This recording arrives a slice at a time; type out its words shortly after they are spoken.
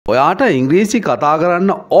ඔයාට ඉංග්‍රීසි කතා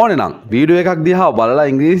කරන්න ඕනේ නම් වීඩියෝ එකක් දිහා බලලා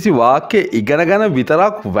ඉංග්‍රීසි වාක්‍ය ඉගෙන ගන්න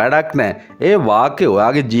විතරක් වැඩක් නැහැ. ඒ වාක්‍ය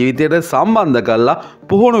ඔයාගේ ජීවිතයට සම්බන්ධ කරලා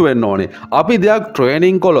පුහුණු වෙන්න ඕනේ. අපි දෙයක්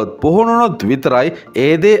ට්‍රේනින් කළොත් පුහුණුනොත් විතරයි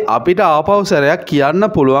ඒ දේ අපිට ආපහු සැරයක් කියන්න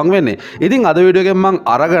පුළුවන් වෙන්නේ. ඉතින් අද වීඩියෝ එකෙන් මම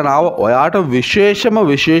අරගෙන ආව ඔයාට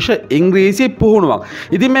විශේෂ ඉංග්‍රීසි පුහුණුවක්.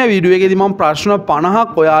 ඉතින් මේ වීඩියෝ එකේදී මම ප්‍රශ්න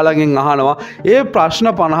 50ක් ඔයාලගෙන් අහනවා. ඒ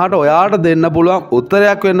ප්‍රශ්න 50ට ඔයාට දෙන්න පුළුවන්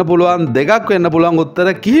උත්තරයක් වෙන්න පුළුවන්, දෙකක් වෙන්න පුළුවන් උත්තර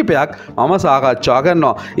කිහිපයක් මම සාකච්ඡා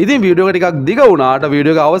කරනවා. ඉතින් වීඩියෝ එක ටිකක් දිග වුණාට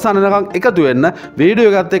වීඩියෝ එක අවසන් වෙනකන් එකතු වෙන්න.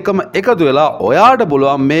 වීඩියෝ එකත් එක්කම එකතු වෙලා ඔයාට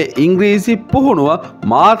පුළුවන් මේ ඉංග්‍රීසි පුහුණුව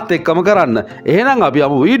මාත් එක්කම කරන්න. එහෙනම් අපි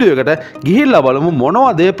යමු වීඩියෝ එකට ගිහිල්ලා බලමු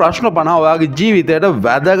මොනවද මේ ප්‍රශ්න 50 ඔයාගේ ජීවිතයට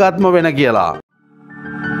වැදගත්ම වෙන කියලා.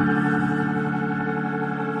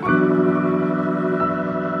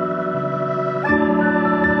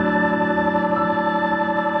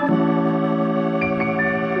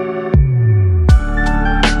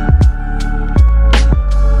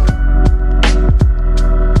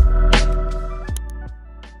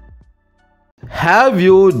 Have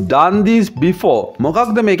you done this before?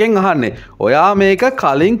 මොකක්ද මේකෙන් අහන්නේ? ඔයා මේක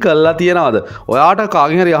කලින් කරලා තියනවද? ඔයාට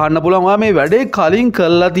කාගෙන් හරි අහන්න පුළුවන් ඔයා මේ වැඩේ කලින්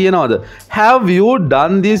කරලා තියනවද? Have you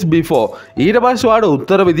done this before? ඊට පස්සේ ඔයාට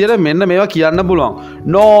උත්තර විදියට මෙන්න මේවා කියන්න පුළුවන්.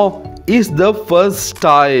 No, is the first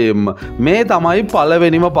time. මේ තමයි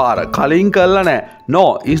පළවෙනිම පාර. කලින් කරලා නැහැ. No,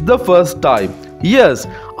 is the first time. Yes,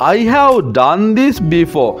 I have done this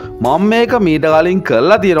before. මම මේක මීට කලින්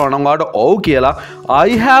කරලා තියෙනවා නම් ඔයාට ඔව් කියලා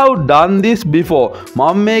I have done this before.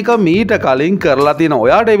 මම මේක මීට කලින් කරලා තියෙනවා.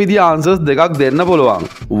 ඔයාට මේ විදිහේ answers දෙකක් දෙන්න පුළුවන්.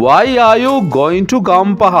 Why are you going to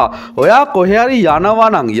Gampaha? ඔයා කොහේ හරි යනවා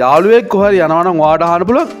නම් යාළුවෙක් කොහේ හරි යනවා නම් ඔයාට අහන්න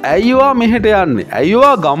පුළුවන් ඇයි ඔයා මෙහෙට යන්නේ? ඇයි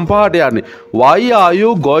ඔයා ගම්පහට යන්නේ? Why are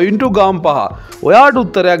you going to Gampaha? ඔයාට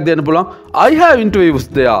උත්තරයක් දෙන්න පුළුවන් I have interviews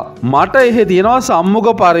there. මට එහෙ තියෙනවා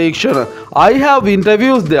සම්මුඛ පරීක්ෂණ. I have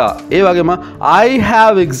interviews there. ඒ වගේම I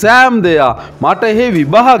have exam there. මට එහෙ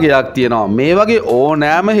විභාගයක් තියෙනවා. මේ වගේ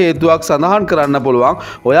ඕනෑම හේතුවක් සඳහන් කරන්න පුළුවන්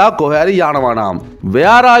ඔයා කොහේ හරි යනවා නම්.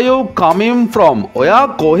 Where are you coming from? ඔයා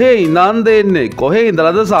කොහේ ඉඳන්ද එන්නේ? කොහේ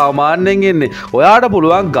ඉඳලාද සාමාන්‍යයෙන් එන්නේ? ඔයාට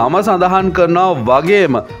පුළුවන් ගම සඳහන් කරනවා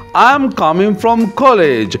වගේම I am coming from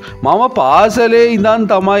college. මම පාසලේ ඉඳන්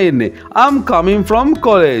තමයි එන්නේ. I am coming from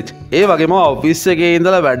college. ඒ වගේම ඔෆිස් එකේ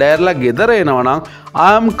ඉඳලා වැඩ ඇරලා ගෙදර එනවා නම් I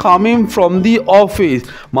am coming from the office.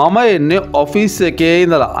 මම එන්නේ ඔෆිස් එකේ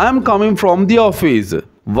ඉඳලා. I am coming from the office.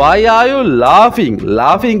 Why are you laughing?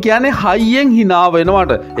 Laughing කියන්නේ හයියෙන් hina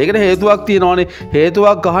වෙනවට. ඒකට හේතුවක් තියෙනවානේ.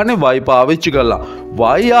 හේතුවක් අහන්නේ why පාවිච්චි කරලා.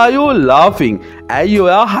 Why are you laughing? ඇයි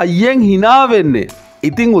ඔයා හයියෙන් hina වෙන්නේ?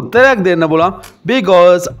 ඉතින් උත්තරයක් දෙන්න පුළුවන්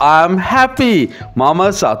because I am happy. මම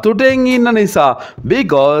සතුටෙන් ඉන්න නිසා.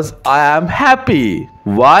 Because I am happy.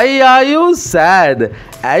 Why are you sad?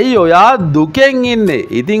 ඇයි ඔයා දුකෙන් ඉන්නේ?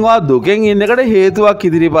 ඉතින් ඔයා දුකෙන් ඉන්න එකට හේතුවක්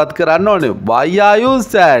ඉදිරිපත් කරන්න ඕනේ. Why are you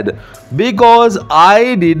sad? Because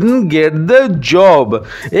I didn't get the job.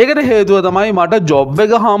 ඒකට හේතුව තමයි මට ජොබ්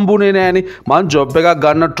එක හම්බුනේ නෑනේ. මං ජොබ් එකක්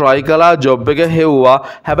ගන්න try කළා, ජොබ් එක හෙව්වා.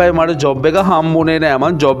 හැබැයි මට ජොබ් එක හම්බුනේ නෑ.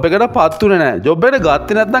 මං ජොබ් එකට පත්ුනේ නෑ. ජොබ් එකට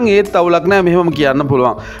ගත්තේ නැත්නම් ඒත් අවුලක් නෑ. මෙහෙමම කියන්න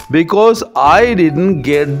පුළුවන්. Because I didn't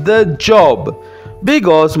get the job.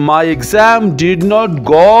 Because my exam did not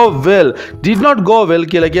go well. Did not go well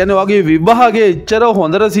කියලා කියන්නේ වගේ විභාගයේ එච්චර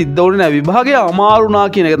හොඳට සිද්ධ වුණේ නැහැ. විභාගය අමාරු නා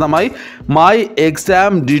කියන එක තමයි my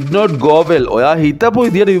exam did not go well. ඔයා හිතපු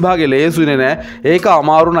විදියට විභාගේ ලේසුනේ නැහැ. ඒක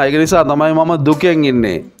අමාරු නා. ඒක නිසා තමයි මම දුකෙන්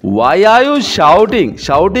ඉන්නේ. Why are you shouting?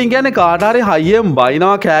 Shouting කියන්නේ කාට හරි හයියෙන්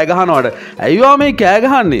බයිනවා කෑ ගහනවට. ඇයි ඔයා මේ කෑ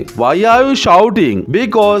ගහන්නේ? Why are you shouting?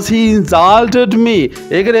 Because he insulted me.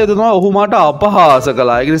 ඒකට හේතුව තමයි ඔහු මට අපහාස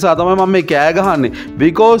කළා. ඒක නිසා තමයි මම මේ කෑ ගහන්නේ.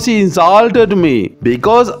 Because he insulted me.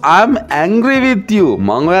 Because I'm angry with you.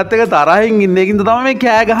 මං ඔයත් එක්ක තරහින් ඉන්න එකින්ද තමයි මේ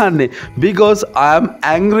කෑ ගහන්නේ. Because I'm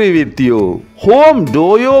angry with you. Whom do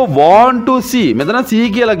you want to see? මෙතන see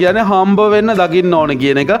කියලා කියන්නේ හම්බ වෙන්න දකින්න ඕනේ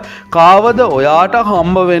කියන එක. කාවද ඔයාට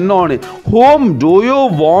හම්බ වෙන්න ඕනේ? Whom do you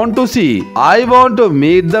want to see? I want to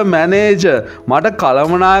meet the manager. මට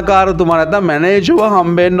කළමනාකාරතුමා නැත්නම් මැනේජර්ව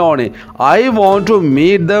හම්බෙන්න ඕනේ. I want to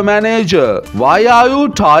meet the manager. Why are you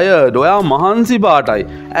tired? ඔයා මහන්සි පාටයි.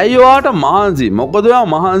 ඇයි ඔයාට මහන්සි? මොකද ඔයා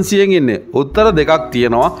මහන්සියෙන් ඉන්නේ? උත්තර දෙකක්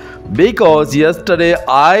තියෙනවා. Because yesterday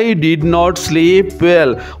I did not sleep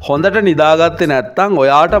well. හොඳට නිදාගත්තේ නැත්නම්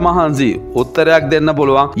ඔයාට මහන්සි. උත්තරයක් දෙන්න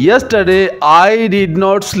පුළුවන්. Yesterday I did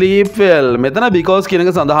not sleep well. මෙතන because කියන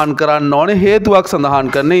එක සඳහන් කරන්න ඕනේ හේතුවක්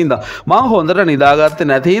සඳහන් කරන ඉඳ. මම හොඳට නිදාගත්තේ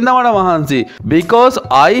නැති හින්දා මට මහන්සි. Because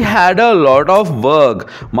I had a lot of work.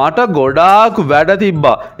 මට ගොඩාක් වැඩ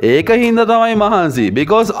තිබ්බා. ඒක හින්දා තමයි මහන්සි.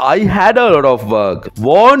 Because I had a lot of work.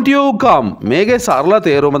 Won't you come? මේකේ සරල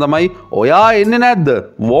තේරුම තමයි ඔයා එන්නේ නැද්ද?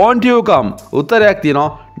 Won't you come? උත්තරයක් තියෙනවා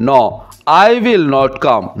no. I will not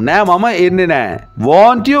come. නෑ මම එන්නේ නෑ.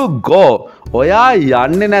 Won't you go? ඔයා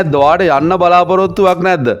යන්නේ නැද්ද? ඔයාට යන්න බලාපොරොත්තුවක්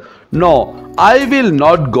නැද්ද? No, I will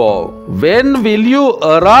not go. When will you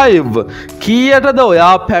arrive? කීයටද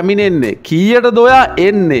ඔයා පැමිණෙන්නේ? කීයටද ඔයා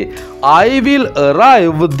එන්නේ? I will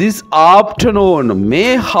arrive this afternoon.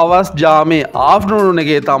 මේ හවස් ජාමේ afternoon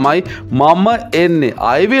එකේ තමයි මම එන්නේ.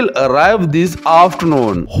 I will arrive this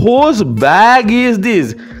afternoon. Whose bag is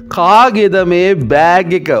this? කාගේද මේ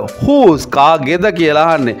බෑග් එක? Whose කාගේද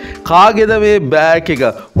කියලා අහන්නේ. කාගේද මේ බෑග් එක?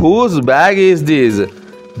 Whose bag is this?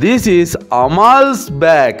 This is Amal's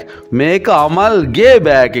bag. මේක අමල්ගේ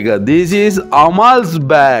බෑග් එක. This is Amal's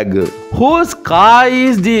bag. Whose car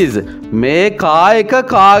is this? මේ කා එක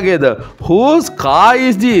කාගේද? Whose car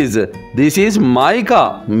is this? This is my car.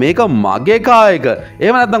 මේක මගේ කා එක.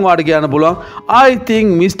 එහෙම නැත්නම් ඔයාලට කියන්න පුළුවන් I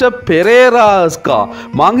think Mr. Pereira's car.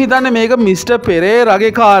 මං හිතන්නේ මේක Mr.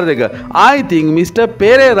 Pereiraගේ කාර් එක. I think Mr.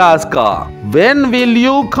 Pereira's car. When will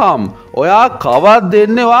you come? ඔයා කවද්ද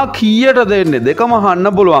දෙන්නේ? ඔයා කීයට දෙන්නේ? දෙකම අහන්න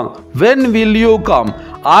පුළුවන්. When will you come?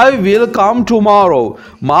 I will come tomorrow.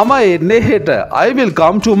 මම එන්නේ හෙට. I will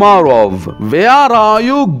come tomorrow. Where are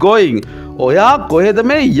you going? ඔයා කොහෙද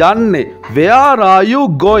මේ යන්නේ? Where are you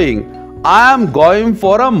going? I am going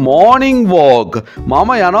for a morning walk. මම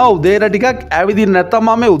යනවා උදේට ටිකක් ඇවිදින්න. නැත්තම්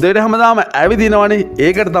මම මේ උදේට හැමදාම ඇවිදිනවනේ.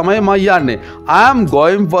 ඒකට තමයි මම යන්නේ. I am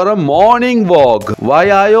going for a morning walk. Why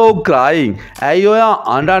are you crying? ඇයි ඔයා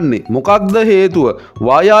අඬන්නේ? මොකක්ද හේතුව?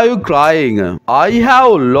 Why are you crying? I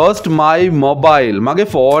have lost my mobile. මගේ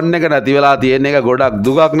ෆෝන් එක නැති වෙලා තියෙන එක ගොඩක්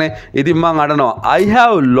දුකක් නේ. ඉතින් මං අඬනවා. I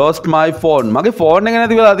have lost my phone. මගේ ෆෝන් එක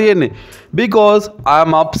නැති වෙලා තියෙන්නේ. Because I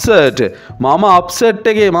am upset. මම upset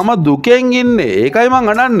එකේ මම දුකෙන් ඉන්නේ. ඒකයි මං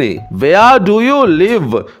අඬන්නේ. Where do you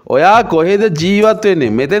live? ඔයා කොහෙද ජීවත් වෙන්නේ?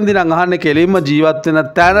 මෙතෙන්දී නම් අහන්නේ කෙලින්ම ජීවත් වෙන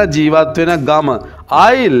තැන, ජීවත් වෙන ගම.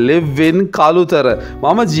 I live in Kalutara.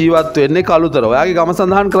 මම ජීවත් වෙන්නේ කලුතර. ඔයාගේ ගම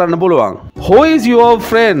සඳහන් කරන්න පුළුවන්. Who is your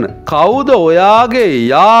friend? කවුද ඔයාගේ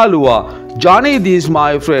යාළුවා? Janit is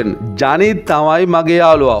my friend. Janit තමයි මගේ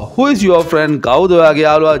යාළුවා. Who is your friend? කවුද ඔයාගේ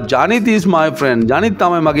යාළුවා? Janit is my friend. Janit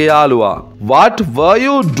තමයි මගේ යාළුවා. What were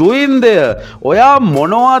you doing there? ඔයා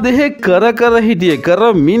මොනවද කර හිටියේ?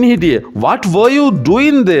 කරමින් හිටියේ. What were you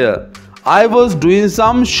doing there? I was doing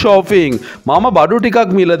some shopping. මම බඩු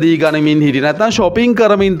ටිකක් මිලදී ගනිමින් හිටියේ. නැත්නම් shopping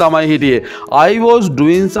කරමින් තමයි හිටියේ. I was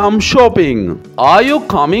doing some shopping. Are you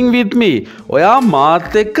coming with me? ඔයා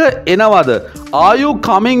මාත් එක්ක එනවද? Are you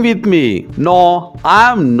coming with me? No,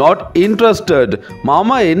 I am not interested.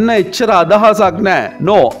 මම එන්න එච්චර අදහසක් නැහැ.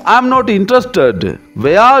 No, I am not interested.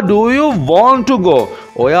 Where do you want to go?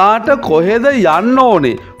 ඔයාට කොහෙද යන්න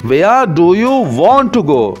ඕනේ? Where do you want to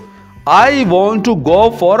go? I want to go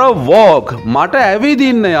for a walk. මට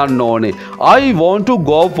ඇවිදින්න යන්න ඕනේ. I want to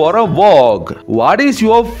go for a walk. What is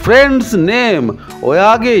your friend's name?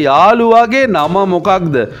 ඔයාගේ යාළුවාගේ නම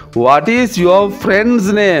මොකක්ද? What is your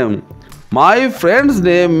friend's name? My friend's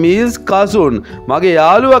name is Kasun. මගේ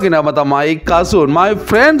යාළුවාගේ නම තමයි Kasun. My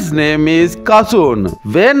friend's name is Kasun.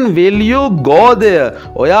 When will you go there?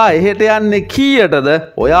 ඔයා එහෙට යන්නේ කීයටද?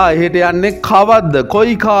 ඔයා එහෙට යන්නේ කවද්ද?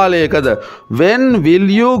 කොයි කාලයකද? When will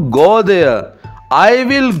you go there? I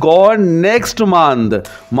will go next month.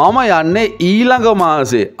 මම යන්නේ ඊළඟ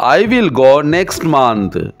මාසේ. I will go next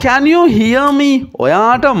month. Can you hear me?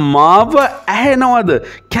 ඔයාට මාව ඇහෙනවද?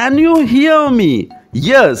 Can you hear me?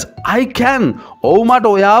 Yes, I can. ඔව් මට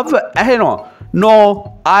ඔයාව ඇහෙනවා. No,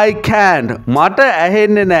 I can't. මට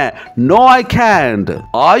ඇහෙන්නේ නැහැ. No, I can't.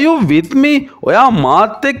 Are you with me? ඔයා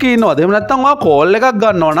මාත් එක්ක ඉන්නවද? එහෙම නැත්නම් ඔයා කෝල් එකක්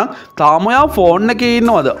ගන්නවා නම් තාම ඔයා ෆෝන් එකේ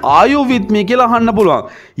ඉන්නවද? Are you with me කියලා අහන්න පුළුවන්.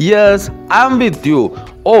 Yes, I am with you.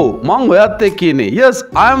 ඔව් මං ඔයත් එක්ක ඉන්නේ. Yes,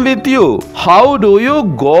 I am with you. How do you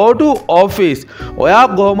go to office? ඔයා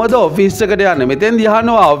කොහමද ඔෆිස් එකට යන්නේ? මෙතෙන්දී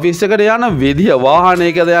අහනවා ඔෆිස් එකට යන විදිය.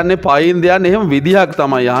 වාහනයකද යන්නේ? පයින්ද යන්නේ? එහෙම විදියක්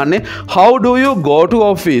තමයි අහන්නේ. How do you go to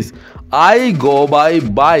office? I go by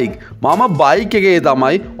bike. මම බයික් එකේ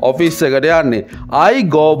තමයි ඔෆිස් එකට යන්නේ. I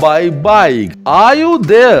go by bike. Are you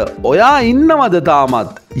there? ඔයා ඉන්නවද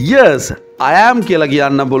තාමත්? Yes, I am කියලා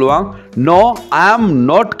කියන්න පුළුවන්. No, I am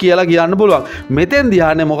not කියලා කියන්න පුළුවන්. මෙතෙන්දී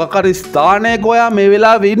අහන්නේ මොකක් හරි ස්ථානයක ඔයා මේ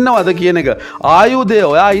වෙලාවේ ඉන්නවද කියන එක. Are you there?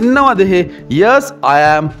 ඔයා ඉන්නවද එහෙ? Yes, I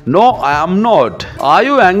am. No, I am not. Are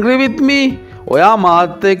you angry with me? ඔයා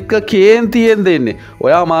මාත් එක්ක කේන්තියෙන් දෙන්නේ.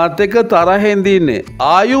 ඔයා මාත් එක්ක තරහෙන් දින්නේ.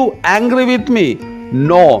 Are you angry with me?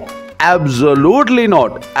 No, absolutely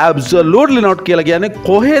not. Absolutely not කියලා කියන්නේ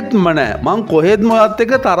කොහෙත්ම නැහැ. මං කොහෙත්ම ඔයත්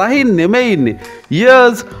එක්ක තරහින් නෙමෙයි ඉන්නේ.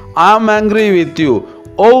 Yes, I am angry with you.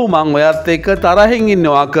 ඔව් මං ඔයත් එක්ක තරහින්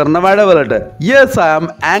ඉන්නවා කරන වැඩවලට. Yes, I am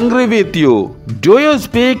angry with you. Do you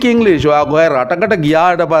speak English? ඔයා ගොය රටකට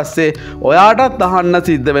ගියාට පස්සේ ඔයාටත් අහන්න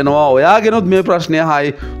සිද්ධ වෙනවා. ඔයාගෙනුත් මේ ප්‍රශ්නය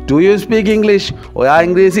අහයි. Do you speak English? ඔයා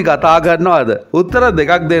ඉංග්‍රීසි කතා කරනවද? උත්තර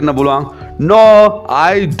දෙකක් දෙන්න පුළුවන්. No,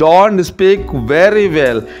 I don't speak very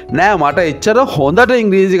well. නෑ මට එච්චර හොඳට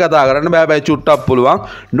ඉංග්‍රීසි කතා කරන්න බෑ බෑ චුට්ටක් පුළුවන්.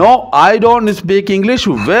 No, I don't speak English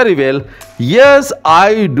very well. Yes,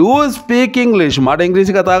 I do speak English. මට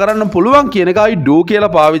ඉංග්‍රීසි කතා කරන්න පුළුවන් කියන එක I do කියලා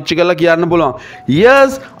පාවිච්චි කරලා කියන්න පුළුවන්.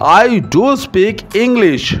 Yes, I do speak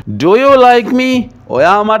English. Do you like me?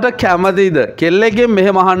 ඔයා මට කැමතිද? කෙල්ලෙක්ගෙන්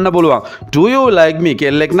මෙහෙම අහන්න පුළුවන්. Do you like me?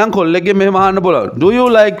 කෙල්ලෙක් නම් කොල්ලෙක්ගෙන් මෙහෙම අහන්න පුළුවන්. Do you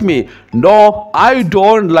like me? No, I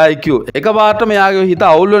don't like you. එකපාරට මෙයාගේ හිත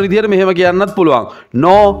අවුල් වෙන විදිහට මෙහෙම කියන්නත් පුළුවන්.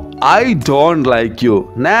 No, I don't like you.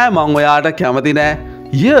 නෑ මං ඔයාට කැමති නෑ.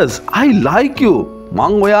 Yes, I like you.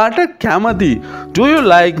 මං ඔයාට කැමති. Do you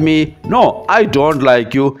like me? No, I don't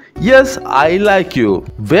like you. Yes, I like you.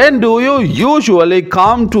 When do you usually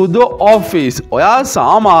come to the office? ඔයා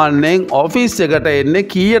සාමාන්‍යයෙන් ඔෆිස් එකට එන්නේ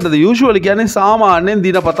කීයටද? usually කියන්නේ සාමාන්‍යයෙන්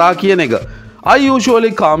දිනපතා කියන එක. I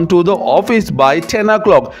usually come to the office by 10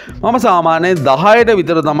 o'clock. මම සාමාන්‍යයෙන් 10ට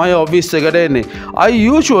විතර තමයි ඔෆිස් එකට එන්නේ. I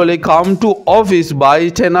usually come to office by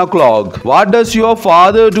 10 o'clock. What does your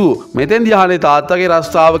father do? මෙතෙන්දී අහන්නේ තාත්තගේ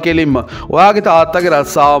රස්සාව කෙලින්ම. ඔයාගේ තාත්තගේ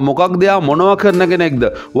රස්සාව මොකක්ද? එයා මොනවා කරන කෙනෙක්ද?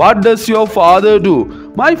 What does your father do?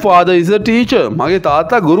 My father is a teacher. මගේ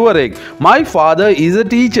තාත්තා ගුරුවරයෙක්. My father is a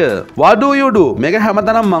teacher. What do you do? මේක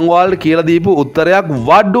හැමතැනම මං ඔයාලට කියලා දීපු උත්තරයක්.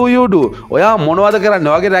 What do you do? ඔයා මොනවද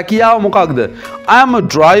කරන්නේ? ඔයාගේ රැකියාව මොකක්ද? I am a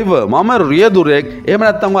driver. මම රියදුරෙක්. එහෙම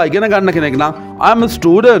නැත්නම් ඔයා ඉගෙන ගන්න කෙනෙක් නම් I am a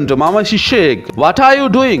student. මම ශිෂ්‍යයෙක්. What are you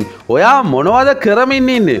doing? ඔයා මොනවද කරමින්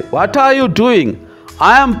ඉන්නේ? What are you doing?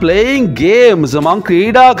 I am playing games. මං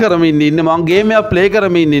ක්‍රීඩා කරමින් ඉන්නේ. මං ගේම් එකක් ප්ලේ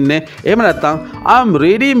කරමින් ඉන්නේ. එහෙම නැත්නම් I am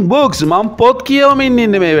reading books. මං පොත් කියවමින්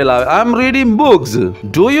ඉන්නේ මේ වෙලාවේ. I am reading books.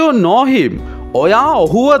 Do you know him? ඔයා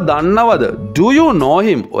ඔහුව දන්නවද? Do you know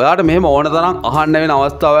him? ඔයාට මෙහෙම ඕන තරම් අහන්න වෙන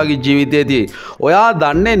අවස්ථාවක ජීවිතයේදී ඔයා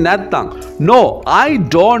දන්නේ නැත්නම් No, I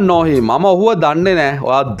don't know him. මම ඔහුව දන්නේ නැහැ.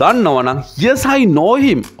 ඔයා දන්නව නම් Yes, I know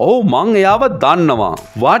him. ඔව් මං එයාව දන්නවා.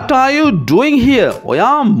 What are you doing here?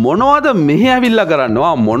 ඔයා මොනවද මෙහෙ ඇවිල්ලා කරන්නේ?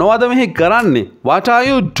 ඔයා මොනවද මෙහෙ කරන්නේ? What are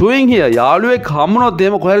you doing here? යාළුවෙක් හම්බුනොත්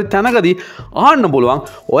එහෙම කොහරි තැනකදී අහන්න පුළුවන්.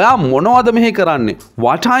 ඔයා මොනවද මෙහෙ කරන්නේ?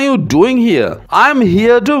 What are you doing here? I am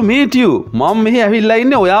here to meet you. මම මෙහි ඇවිල්ලා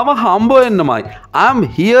ඉන්නේ ඔයාව හම්බ වෙන්නමයි. I'm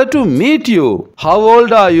here to meet you. How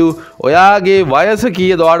old are you? ඔයාගේ වයස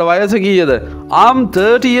කීයද? ඔයාට වයස කීයද? I'm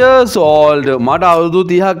 30 years old. මට අවුරුදු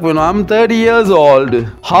 30ක් වෙනවා. I'm 30 years old.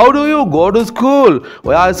 How do you go to school?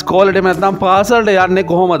 ඔයා ඉස්කෝලේට නැත්නම් පාසලට යන්නේ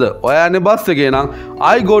කොහොමද? ඔයා යන්නේ බස් එකේ නම්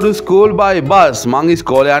I go to school by bus. මං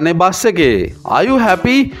ඉස්කෝලේ යන්නේ බස් එකේ. Are you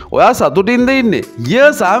happy? ඔයා සතුටින්ද ඉන්නේ?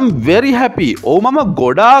 Yes, I'm very happy. ඔව් මම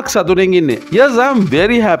ගොඩාක් සතුටින් ඉන්නේ. Yes, I'm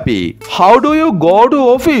very happy. How do you go to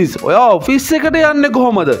office? ඔයා ඔෆිස් එකට යන්නේ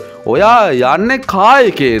කොහොමද? ඔයා යන්නේ කාර්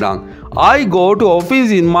එකේ නම් I go to office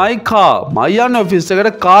in my car. මම යන්නේ ඔෆිස්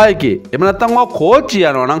එකට කාර් එකේ. එහෙම නැත්නම් ඔයා කෝච්චිය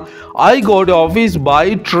යනවා නම් I go to office by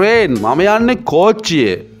train. මම යන්නේ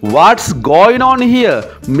කෝච්චියේ. What's going on here?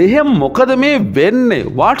 මෙහෙම මොකද මේ වෙන්නේ?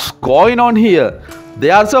 What's going on here?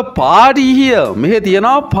 There's a party here. මෙහෙ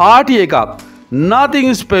තියෙනවා පාටි එකක්.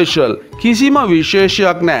 Nothing special. කිසිම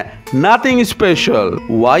විශේෂයක් නැහැ. Nothing special.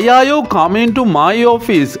 Why are you coming to my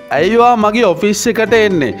office? ඇයි ඔයා මගේ ඔෆිස් එකට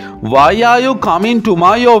එන්නේ? Why are you coming to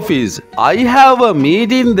my office? I have a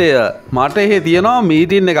meeting there. මට එහෙ තියෙනවා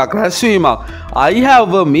මීටින් එකක් රැස්වීමක්. I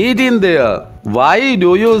have a meeting there. Why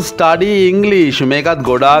do you study English? මේකත්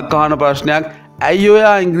ගොඩාක් අහන ප්‍රශ්නයක්. ඇයි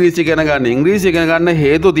ඔයා ඉංග්‍රීසි ඉගෙන ගන්න? ඉංග්‍රීසි ඉගෙන ගන්න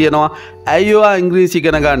හේතු තියෙනවා. ඇයි ඔයා ඉංග්‍රීසි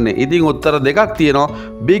ඉගෙන ගන්න? ඉතින් උත්තර දෙකක් තියෙනවා.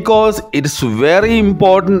 Because it's very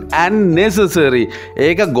important and necessary.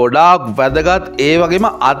 ඒක ගොඩාක් වැදගත් ඒ වගේම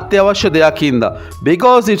අත්‍යවශ්‍ය දෙයක් හින්දා.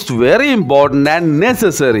 Because it's very important and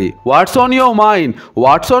necessary. What's on your mind?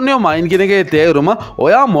 What's on your mind කියන එකේ තේරුම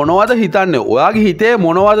ඔයා මොනවද හිතන්නේ? ඔයාගේ හිතේ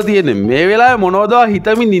මොනවද තියෙන්නේ? මේ වෙලාවේ මොනවද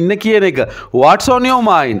හිතමින් ඉන්න කියන එක. What's on your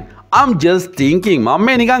mind? I'm just thinking. මම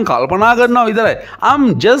මේ නිකන් කල්පනා කරනවා විතරයි. I'm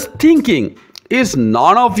just thinking. It's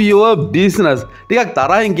none of your business. ටිකක්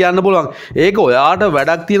තරහින් කියන්න පුළුවන්. ඒක ඔයාට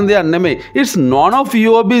වැඩක් තියෙන දෙයක් නෙමෙයි. It's none of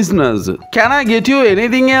your business. Can I get you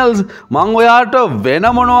anything else? මං ඔයාට වෙන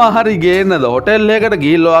මොනවා හරි ගේන්නද? හොටෙල් එකකට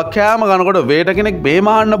ගිහිල්ලා ඔයා කෑම කනකොට වේටර් කෙනෙක්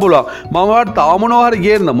බේම අහන්න පුළුවන්. මම ඔයාට තව මොනවා හරි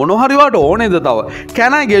ගේන්න. මොනවා හරි ඔයාට ඕනේද තව?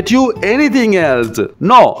 Can I get you anything else?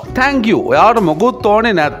 No, thank you. ඔයාට මොකුත්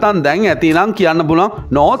ඕනේ නැත්තම් දැන් ඇති නම් කියන්න පුළුවන්.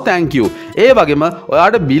 No, thank you. ඒ වගේම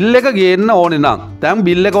ඔයාට බිල් එක ගේන්න ඕනේ නම් දැන්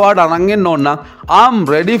බිල් එක ඔයාට අරන් එන්න ඕන නම් I'm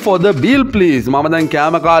ready for the bill please. මම දැන්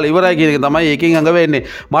කෑම කාලා ඉවරයි කියන එක තමයි ඒකෙන් අඟ වෙන්නේ.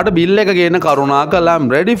 මට බිල් එක ගේන්න කරුණාකරලා I'm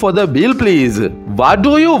ready for the bill please. What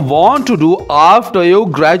do you want to do after you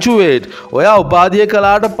graduate? ඔයා උපාධිය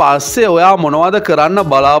කළාට පස්සේ ඔයා මොනවද කරන්න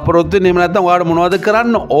බලාපොරොත්තු වෙන්නේ? එහෙම නැත්නම් ඔයාට මොනවද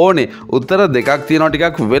කරන්න ඕනේ? උත්තර දෙකක් තියෙනවා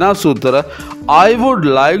ටිකක් වෙනස් උත්තර. I would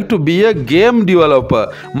like to be a game developer.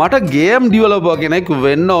 මට game developer කෙනෙක්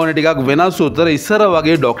වෙන්න ඕනේ ටිකක් වෙනස් උත්තර. ඉස්සර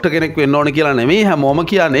වගේ ડોක්ටර් කෙනෙක් වෙන්න ඕනේ කියලා නෙමෙයි හැමෝම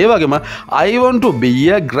කියන්නේ. ඒ වගේම I want to be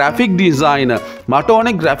a graphic designer. මට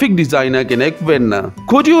ඕනේ graphic designer කෙනෙක් වෙන්න.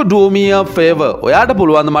 Could you do me a favor? ඔයාට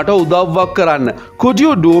පුළුවන් ද මට උදව්වක් කරන්න? Could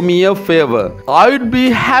you do me a favor? I'd be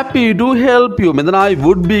happy to help you. මෙතන I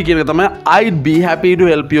would be කියන එක තමයි I'd be happy to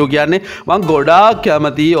help you කියන්නේ. මම ගොඩාක්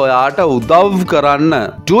කැමතියි ඔයාට උදව් කරන්න.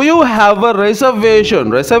 Do you have a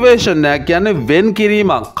reservation? Reservation එක කියන්නේ වෙන්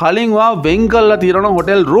කිරීමක්. කලින් වා වෙන් කරලා තියෙන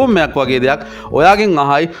හොටෙල් රූම් එකක් වගේ දෙයක්. ඔයාගෙන්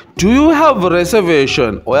අහයි Do you have a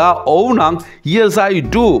reservation? ඔයා ඔව් නම් Yes I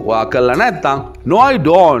do. ඔයා කළා නැත්නම් No I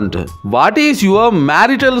don't. What is your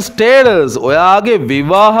marital status? ඔයාගේ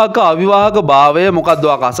විවාහක අවිවාහක භාවය මොකක්ද?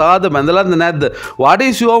 ඔයා කසාද බැඳලාද නැද්ද? What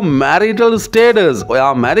is your marital status?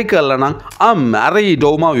 ඔයා marry කළා නම් I'm married.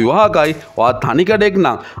 ඔව් මම විවාහකයි. ඔයා තනිකඩෙක්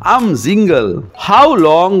නම් I'm single. How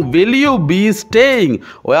long will you be staying?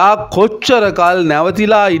 ඔයා කොච්චර කල්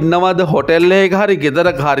නැවතිලා ඉන්නවද හොටෙල් එකක හරි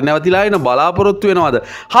ගෙදරක හරි නැවතිලා ඉන්න බලාපොරොත්තු වෙනවද?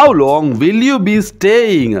 How long will you be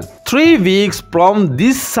staying? 3 weeks from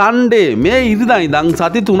this Sunday. මේ ඉරිදා ඉඳන්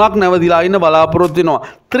සති 3ක් නැවතිලා ඉන්න බලාපොරොත්තු වෙනවා.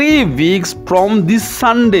 3 weeks from this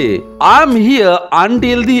Sunday. I'm here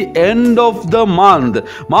until the end of the month.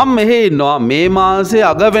 මම මෙහෙ ඉන්නවා මේ මාසේ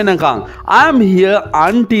අග වෙනකන්. I'm here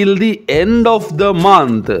until the end of the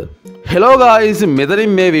month. Hello guys,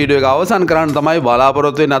 මෙතනින් මේ වීඩියෝ එක අවසන් කරන්න තමයි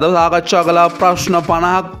බලාපොරොත්තු වෙන්නේ. අද සාකච්ඡා කළා ප්‍රශ්න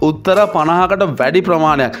 50ක් උත්තර 50කට වැඩි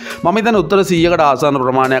ප්‍රමාණයක්. මම හිතන්නේ උත්තර 100කට ආසන්න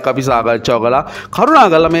ප්‍රමාණයක් අපි සාකච්ඡා කළා.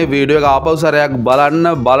 කරුණාකරලා මේ වීඩියෝ එක ආපහු සැරයක් බලන්න.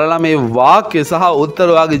 බලලා මේ වාක්‍ය සහ උත්තර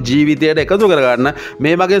ඔයාගේ ජීවිතයට එකතු කරගන්න.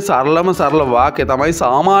 මේ වගේ සරල වාක්‍ය තමයි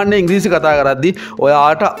සාමාන්‍ය ඉංග්‍රීසි කතා කරද්දී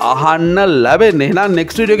ඔයාට අහන්න ලැබෙන්නේ. එහෙනම්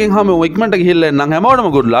next video එකෙන් හැමෝම ඉක්මනට ගිහිල්ලා එන්නම්.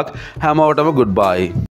 හැමෝටම good luck. හැමෝටම goodbye.